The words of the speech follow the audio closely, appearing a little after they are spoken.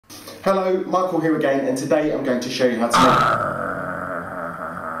Hello, Michael here again, and today I'm going to show you how to make...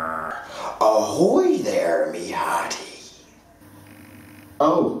 Ahoy there, me hearty.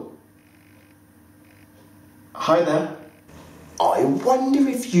 Oh. Hi there. I wonder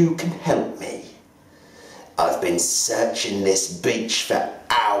if you can help me. I've been searching this beach for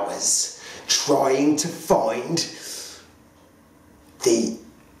hours, trying to find the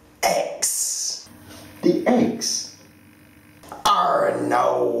eggs. The eggs?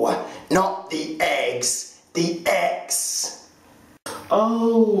 No, not the eggs, the X.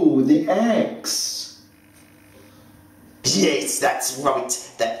 Oh, the X. Yes, that's right,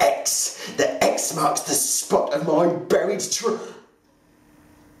 the X. The X marks the spot of my buried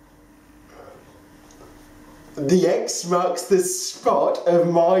The X marks the spot of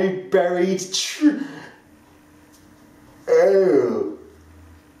my buried Oh.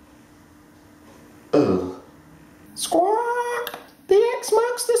 Squawk! The X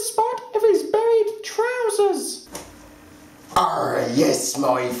marks the spot of his buried trousers. Yes,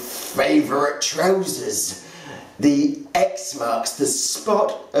 my favourite trousers. The X marks the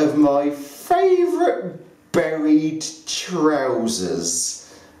spot of my favourite buried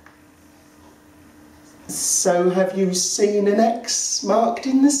trousers. So have you seen an X marked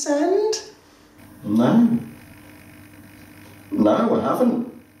in the sand? No. No, I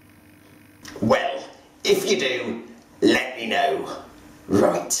haven't. Well, if you do, let me know.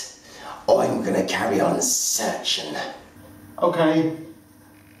 Right, I'm gonna carry on searching. Okay.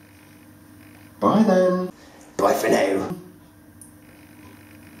 Bye then. Bye for now.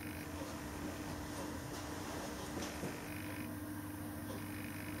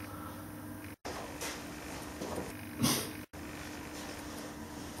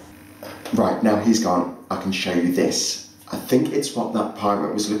 Right, now he's gone. I can show you this. I think it's what that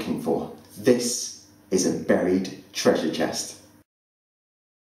pirate was looking for. This is a buried treasure chest.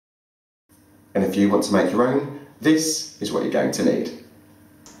 And if you want to make your own, this is what you're going to need.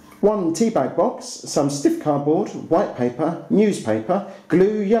 1 tea bag box, some stiff cardboard, white paper, newspaper,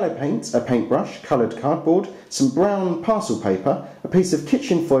 glue, yellow paint, a paintbrush, coloured cardboard, some brown parcel paper, a piece of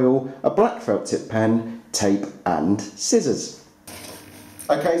kitchen foil, a black felt tip pen, tape and scissors.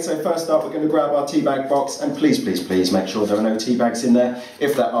 Okay, so first up we're going to grab our tea bag box, and please make sure there are no tea bags in there.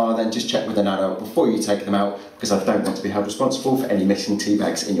 If there are, then just check with an adult before you take them out, because I don't want to be held responsible for any missing tea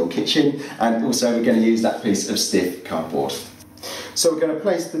bags in your kitchen. And also we're going to use that piece of stiff cardboard. So we're going to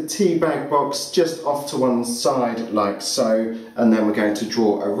place the tea bag box just off to one side like so, and then we're going to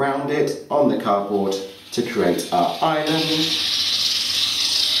draw around it on the cardboard to create our island.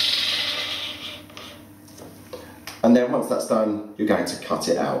 And then once that's done, you're going to cut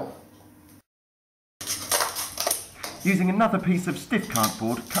it out. Using another piece of stiff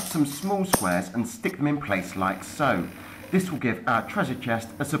cardboard, cut some small squares and stick them in place like so. This will give our treasure chest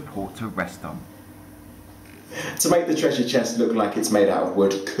a support to rest on. To make the treasure chest look like it's made out of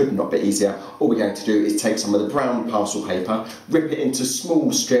wood could not be easier. All we're going to do is take some of the brown parcel paper, rip it into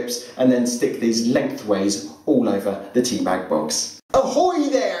small strips, and then stick these lengthways all over the tea bag box. Ahoy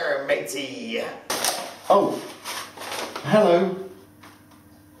there, matey! Oh, hello.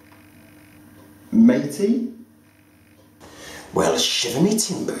 Matey? Well, shiver me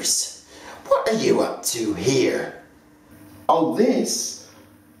timbers. What are you up to here? Oh, this?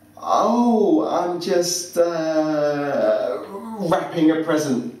 Oh, I'm just wrapping a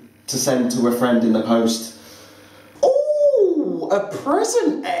present to send to a friend in the post. Oh, a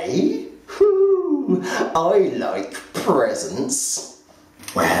present, eh? I like presents.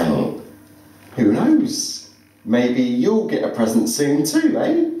 Well, who knows? Maybe you'll get a present soon too,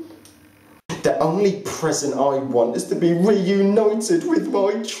 eh? The only present I want is to be reunited with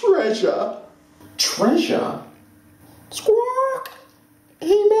my treasure. Treasure? Squawk!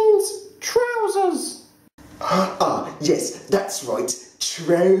 He means trousers. Yes, that's right.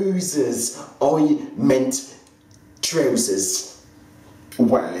 Trousers. I meant trousers.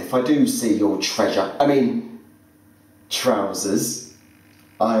 Well, if I do see your trousers,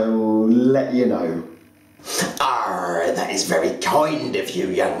 I'll let you know. That is very kind of you,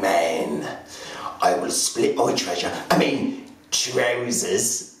 young man. I will split my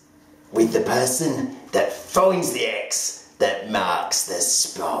trousers, with the person that finds the X that marks the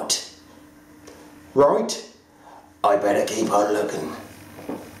spot. Right? I better keep on looking.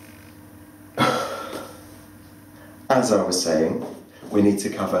 As I was saying, we need to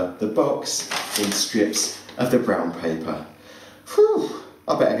cover the box in strips of the brown paper. Whew,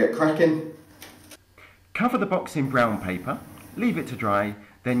 I better get cracking. Cover the box in brown paper, leave it to dry,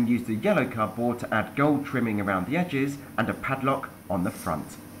 then use the yellow cardboard to add gold trimming around the edges and a padlock on the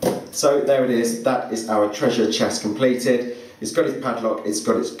front. So there it is, that is our treasure chest completed. It's got its padlock, it's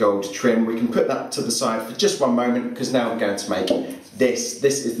got its gold trim. We can put that to the side for just one moment because now I'm going to make this.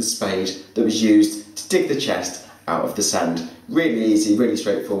 This is the spade that was used to dig the chest out of the sand. Really easy, really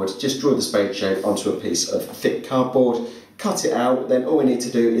straightforward. Just draw the spade shape onto a piece of thick cardboard, cut it out, then all we need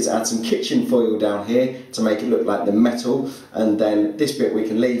to do is add some kitchen foil down here to make it look like the metal, and then this bit we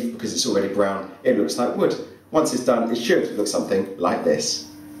can leave because it's already brown, it looks like wood. Once it's done, it should look something like this.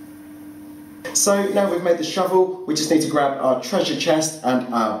 So now we've made the shovel, we just need to grab our treasure chest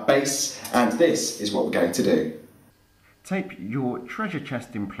and our base, and this is what we're going to do. Tape your treasure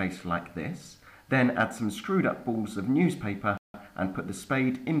chest in place like this, then add some screwed up balls of newspaper and put the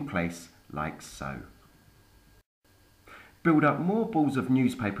spade in place like so. Build up more balls of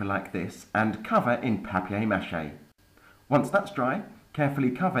newspaper like this and cover in papier-mâché. Once that's dry,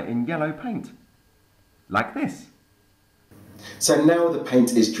 carefully cover in yellow paint, like this. So now the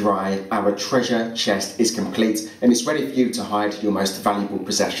paint is dry, our treasure chest is complete and it's ready for you to hide your most valuable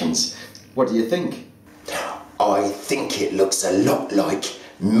possessions. What do you think? I think it looks a lot like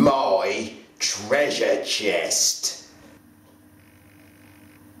my treasure chest.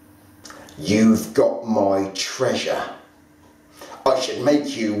 You've got my treasure. I should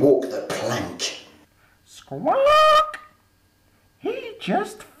make you walk the plank. Squawk! He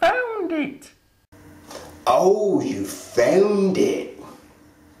just found it. Oh, you found it.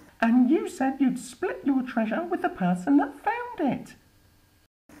 And you said you'd split your treasure with the person that found it.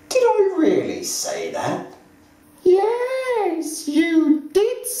 Did I really say that? Yes, you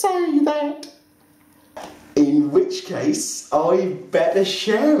did say that. In which case, I better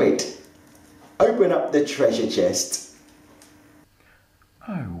share it. Open up the treasure chest.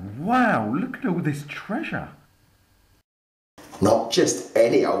 Oh wow, look at all this treasure. Not just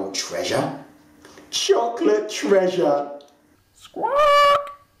any old treasure. Chocolate treasure.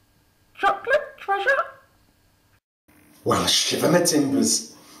 Squawk! Chocolate treasure? Well, shiver my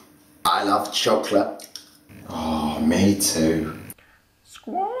timbers. I love chocolate. Oh, me too.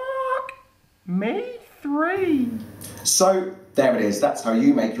 Squawk! Me three. So, there it is. That's how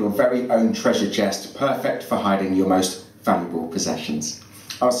you make your very own treasure chest, perfect for hiding your most valuable possessions.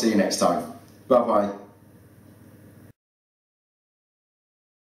 I'll see you next time. Bye-bye.